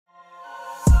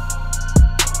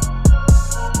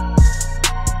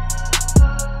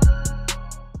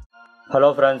Hello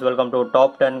friends, welcome to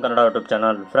top 10 Kannada YouTube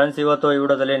channel. Friends, ಇವತ್ತು ಈ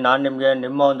ವಿಡಿಯೋದಲ್ಲಿ ನಾನು ನಿಮಗೆ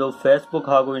ನಿಮ್ಮ ಒಂದು ಫೇಸ್ಬುಕ್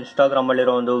ಹಾಗೂ ಇನ್ಸ್ಟಾಗ್ರಾಮ್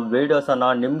ಅಲ್ಲಿರೋ ಒಂದು ವಿಡಿಯೋಸ್ ಅನ್ನ,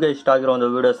 ನಿಮಗೆ ಇಷ್ಟ ಆಗಿರೋ ಒಂದು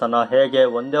ವಿಡಿಯೋಸ್ ಅನ್ನ ಹೇಗೆ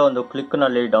ಒಂದೇ ಒಂದು ಕ್ಲಿಕ್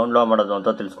ನಲ್ಲಿ ಡೌನ್ಲೋಡ್ ಮಾಡೋದು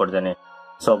ಅಂತ ತಿಳಿಸ್ಕೊಡ್ತೀನಿ.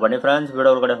 ಸೊ ಬನ್ನಿ ಫ್ರೆಂಡ್ಸ್,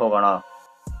 ವಿಡಿಯೋ ಒಳಗಡೆ ಹೋಗೋಣ.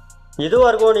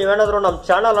 ಇದುವರೆಗೂ ನೀವೇನಾದ್ರೂ ನಮ್ಮ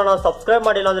ಚಾನಲ್ ಅನ್ನ ಸಬ್ಸ್ಕ್ರೈಬ್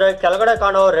ಮಾಡಿಲ್ಲ ಅಂದ್ರೆ ಕೆಳಗಡೆ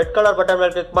ಕಾಣೋ ರೆಡ್ ಕಲರ್ ಬಟನ್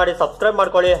ಮೇಲೆ ಕ್ಲಿಕ್ ಮಾಡಿ ಸಬ್ಸ್ಕ್ರೈಬ್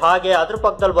ಮಾಡ್ಕೊಳ್ಳಿ. ಹಾಗೆ ಅದ್ರ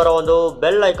ಪಕ್ಕದಲ್ಲಿ ಬರೋ ಒಂದು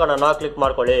ಬೆಲ್ ಐಕಾನ್ ಅನ್ನ ಕ್ಲಿಕ್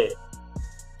ಮಾಡ್ಕೊಳ್ಳಿ.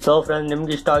 ಸೊ ಫ್ರೆಂಡ್ಸ್,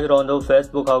 ನಿಮ್ಗೆ ಇಷ್ಟ ಆಗಿರೋ ಒಂದು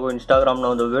ಫೇಸ್ಬುಕ್ ಹಾಗೂ ಇನ್ಸ್ಟಾಗ್ರಾಮ್ ನ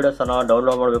ಒಂದು ವಿಡಿಯೋಸ್ ಅನ್ನ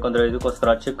ಡೌನ್ಲೋಡ್ ಮಾಡಬೇಕಂದ್ರೆ ಇದಕ್ಕೋಸ್ಕರ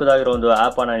ಚಿಕ್ಕದಾಗಿರೋ ಒಂದು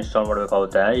ಆಪ್ ಅನ್ನ ಇನ್ಸ್ಟಾಲ್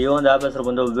ಮಾಡಬೇಕಾಗುತ್ತೆ. ಈ ಒಂದು ಆಪ್ ಹೆಸರು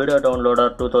ಬಂದು ವಿಡಿಯೋ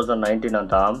ಡೌನ್ಲೋಡರ್ 2019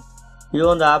 ಅಂತ. ಈ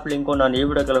ಒಂದು ಆಪ್ ಲಿಂಕ್ ನಾನು ಈ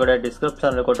ವಿಡಿಯೋ ಕೆಳಗಡೆ ಡಿಸ್ಕ್ರಿಪ್ಷನ್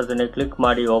ಅಲ್ಲಿ ಕೊಟ್ಟಿರ್ತೀನಿ. ಕ್ಲಿಕ್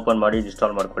ಮಾಡಿ ಓಪನ್ ಮಾಡಿ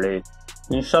ಇನ್ಸ್ಟಾಲ್ ಮಾಡ್ಕೊಳ್ಳಿ.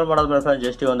 ಇನ್ಸ್ಟಾಲ್ ಮಾಡಾದ್ಮೇಲೆ ಫ್ರೆಂಡ್ಸ್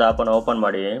ಜಸ್ಟ್ ಈ ಒಂದು ಆಪ್ ಅನ್ನು ಓಪನ್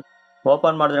ಮಾಡಿ.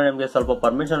 ಓಪನ್ ಮಾಡಿದ್ರೆ ನಿಮಗೆ ಸ್ವಲ್ಪ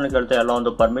ಪರ್ಮಿಷನ್ ಕೇಳುತ್ತೆ. ಎಲ್ಲ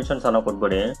ಒಂದು ಪರ್ಮಿಷನ್ಸ್ ಅನ್ನ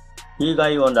ಕೊಟ್ಬಿಡಿ. ಈಗ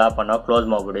ಈ ಒಂದು ಆಪ್ ಅನ್ನ ಕ್ಲೋಸ್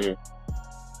ಮಾಡ್ಬಿಡಿ.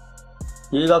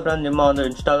 ಈಗ ಫ್ರೆಂಡ್ಸ್ ನಿಮ್ಮ ಒಂದು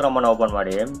ಇನ್ಸ್ಟಾಗ್ರಾಮ್ ಅನ್ನ ಓಪನ್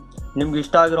ಮಾಡಿ. ನಿಮ್ಗೆ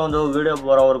ಇಷ್ಟ ಆಗಿರೋ ಒಂದು ವಿಡಿಯೋ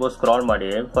ಬರೋವರೆಗೂ ಸ್ಕ್ರಾಲ್ ಮಾಡಿ.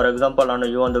 ಫಾರ್ ಎಕ್ಸಾಂಪಲ್, ನಾನು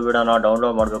ಈ ಒಂದು ವಿಡಿಯೋನ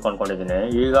ಡೌನ್ಲೋಡ್ ಮಾಡಬೇಕು ಅನ್ಕೊಂಡಿದ್ದೀನಿ.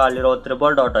 ಈಗ ಅಲ್ಲಿರೋ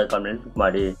ತ್ರಿಬಲ್ ಡಾಟ್ ಐಕಾನ್ ಮೇಲೆ ಕ್ಲಿಕ್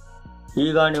ಮಾಡಿ.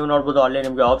 ಈಗ ನೀವು ನೋಡ್ಬೋದು, ಅಲ್ಲಿ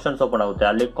ನಿಮಗೆ ಆಪ್ಷನ್ಸ್ ಓಪನ್ ಆಗುತ್ತೆ.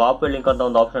 ಅಲ್ಲಿ ಕಾಪಿ ಲಿಂಕ್ ಅಂತ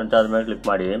ಒಂದು ಆಪ್ಷನ್ ಇರುತ್ತೆ, ಅದ್ರ ಮೇಲೆ ಕ್ಲಿಕ್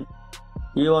ಮಾಡಿ.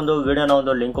 ಈ ಒಂದು ವಿಡಿಯೋನ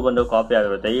ಒಂದು ಲಿಂಕ್ ಬಂದು ಕಾಪಿ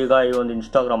ಆಗಿರುತ್ತೆ. ಈಗ ಈ ಒಂದು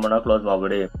ಇನ್ಸ್ಟಾಗ್ರಾಮ್ ಅನ್ನ ಕ್ಲೋಸ್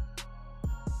ಮಾಡ್ಬಿಡಿ.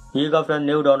 ಈಗ ಫ್ರೆಂಡ್ಸ್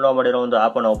ನೀವು ಡೌನ್ಲೋಡ್ ಮಾಡಿರೋ ಒಂದು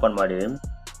ಆಪ್ ಅನ್ನು ಓಪನ್ ಮಾಡಿ.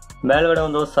 ಮೇಲ್ಗಡೆ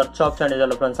ಒಂದು ಸರ್ಚ್ ಆಪ್ಷನ್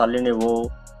ಇದೆಯಲ್ಲ ಫ್ರೆಂಡ್ಸ್, ಅಲ್ಲಿ ನೀವು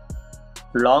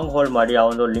ಲಾಂಗ್ ಹೋಲ್ಡ್ ಮಾಡಿ ಆ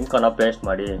ಒಂದು ಲಿಂಕ್ ಅನ್ನ ಪೇಸ್ಟ್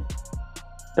ಮಾಡಿ.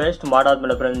 ಪೇಸ್ಟ್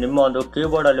ಮಾಡಾದ್ಮೇಲೆ ಫ್ರೆಂಡ್ಸ್ ನಿಮ್ಮ ಒಂದು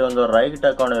ಕೀಬೋರ್ಡ್ ಅಲ್ಲಿ ಒಂದು ರೈಟ್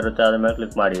ಐಕಾನ್ ಇರುತ್ತೆ, ಅದ್ರ ಮೇಲೆ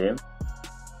ಕ್ಲಿಕ್ ಮಾಡಿ.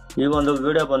 ಈ ಒಂದು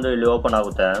ವಿಡಿಯೋ ಬಂದು ಇಲ್ಲಿ ಓಪನ್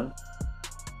ಆಗುತ್ತೆ.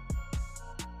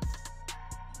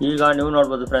 ಈಗ ನೀವು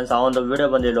ನೋಡ್ಬೋದು ಫ್ರೆಂಡ್ಸ್, ಆ ಒಂದು ವಿಡಿಯೋ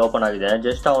ಬಂದು ಇಲ್ಲಿ ಓಪನ್ ಆಗಿದೆ.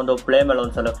 ಜಸ್ಟ್ ಆ ಒಂದು ಪ್ಲೇ ಮೇಲೆ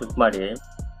ಒಂದ್ಸಲ ಕ್ಲಿಕ್ ಮಾಡಿ.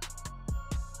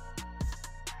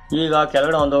 ಈಗ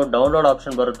ಕೆಳಗಡೆ ಒಂದು ಡೌನ್ಲೋಡ್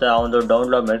ಆಪ್ಷನ್ ಬರುತ್ತೆ, ಆ ಒಂದು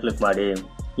ಡೌನ್ಲೋಡ್ ಮೇಲೆ ಕ್ಲಿಕ್ ಮಾಡಿ.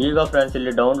 ಈಗ ಫ್ರೆಂಡ್ಸ್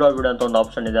ಇಲ್ಲಿ ಡೌನ್ಲೋಡ್ ವಿಡಿಯೋ ಅಂತ ಒಂದು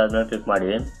ಆಪ್ಷನ್ ಇದೆ, ಅದ್ರ ಮೇಲೆ ಕ್ಲಿಕ್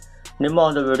ಮಾಡಿ. ನಿಮ್ಮ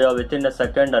ಒಂದು ವಿಡಿಯೋ ವಿತಿನ್ ಎ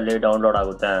ಸೆಕೆಂಡ್ ಅಲ್ಲಿ ಡೌನ್ಲೋಡ್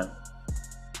ಆಗುತ್ತೆ.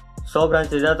 ಸೊ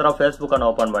ಫ್ರೆಂಡ್ಸ್, ಇದೇ ತರ ಫೇಸ್ಬುಕ್ ಅನ್ನು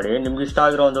ಓಪನ್ ಮಾಡಿ. ನಿಮ್ಗೆ ಇಷ್ಟ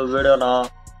ಆಗಿರೋ ಒಂದು ವಿಡಿಯೋನ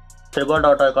ತ್ರಿಬಲ್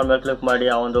ಡಾಟ್ ಐಕಾನ್ ಮೇಲೆ ಕ್ಲಿಕ್ ಮಾಡಿ.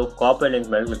 ಆ ಒಂದು ಕಾಪಿ ಲಿಂಕ್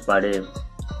ಮೇಲೆ ಕ್ಲಿಕ್ ಮಾಡಿ.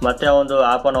 ಮತ್ತೆ ಆ ಒಂದು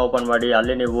ಆಪ್ ಅನ್ನು ಓಪನ್ ಮಾಡಿ.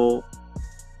 ಅಲ್ಲಿ ನೀವು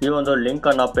ಈ ಒಂದು ಲಿಂಕ್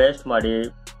ಅನ್ನ ಪೇಸ್ಟ್ ಮಾಡಿ.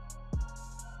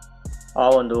 ಆ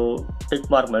ಒಂದು ಟಿಕ್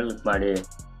ಮಾರ್ಕ್ ಮೇಲೆ ಕ್ಲಿಕ್ ಮಾಡಿ.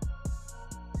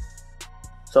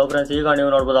 ಸೊ ಫ್ರೆಂಡ್ಸ್, ಈಗ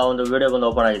ನೀವು ನೋಡ್ಬೋದು ಆ ಒಂದು ವಿಡಿಯೋ ಬಂದು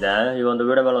ಓಪನ್ ಆಗಿದೆ. ಈ ಒಂದು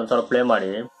ವಿಡಿಯೋ ಮೇಲೆ ಒಂದ್ಸಲ ಪ್ಲೇ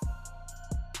ಮಾಡಿ.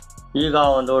 ಈಗ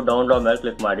ಒಂದು ಡೌನ್ಲೋಡ್ ಮೇಲೆ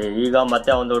ಕ್ಲಿಕ್ ಮಾಡಿ. ಈಗ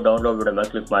ಮತ್ತೆ ಒಂದು ಡೌನ್ಲೋಡ್ ವಿಡಿಯೋ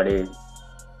ಮೇಲೆ ಕ್ಲಿಕ್ ಮಾಡಿ.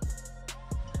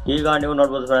 ಈಗ ನೀವು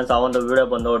ನೋಡ್ಬೋದು ಫ್ರೆಂಡ್ಸ್, ಆ ಒಂದು ವಿಡಿಯೋ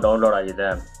ಬಂದು ಡೌನ್ಲೋಡ್ ಆಗಿದೆ.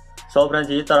 ಸೊ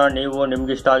ಫ್ರೆಂಡ್ಸ್, ಈ ತರ ನೀವು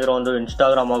ನಿಮ್ಗೆ ಇಷ್ಟ ಆಗಿರೋ ಒಂದು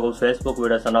ಇನ್ಸ್ಟಾಗ್ರಾಮ್ ಹಾಗೂ ಫೇಸ್ಬುಕ್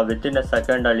ವಿಡಿಯೋಸ್ ಅನ್ನ ವಿತಿನ್ ಎ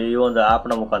ಸೆಕೆಂಡ್ ಅಲ್ಲಿ ಈ ಒಂದು ಆಪ್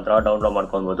ನ ಮುಖಾಂತರ ಡೌನ್ಲೋಡ್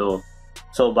ಮಾಡ್ಕೊಬಹುದು.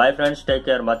 So by friends, take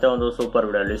care. ಮತ್ತೆ ಒಂದು ಸೂಪರ್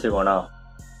ವಿಡಿಯೋ ಅಲ್ಲಿ ಸಿಗೋಣ.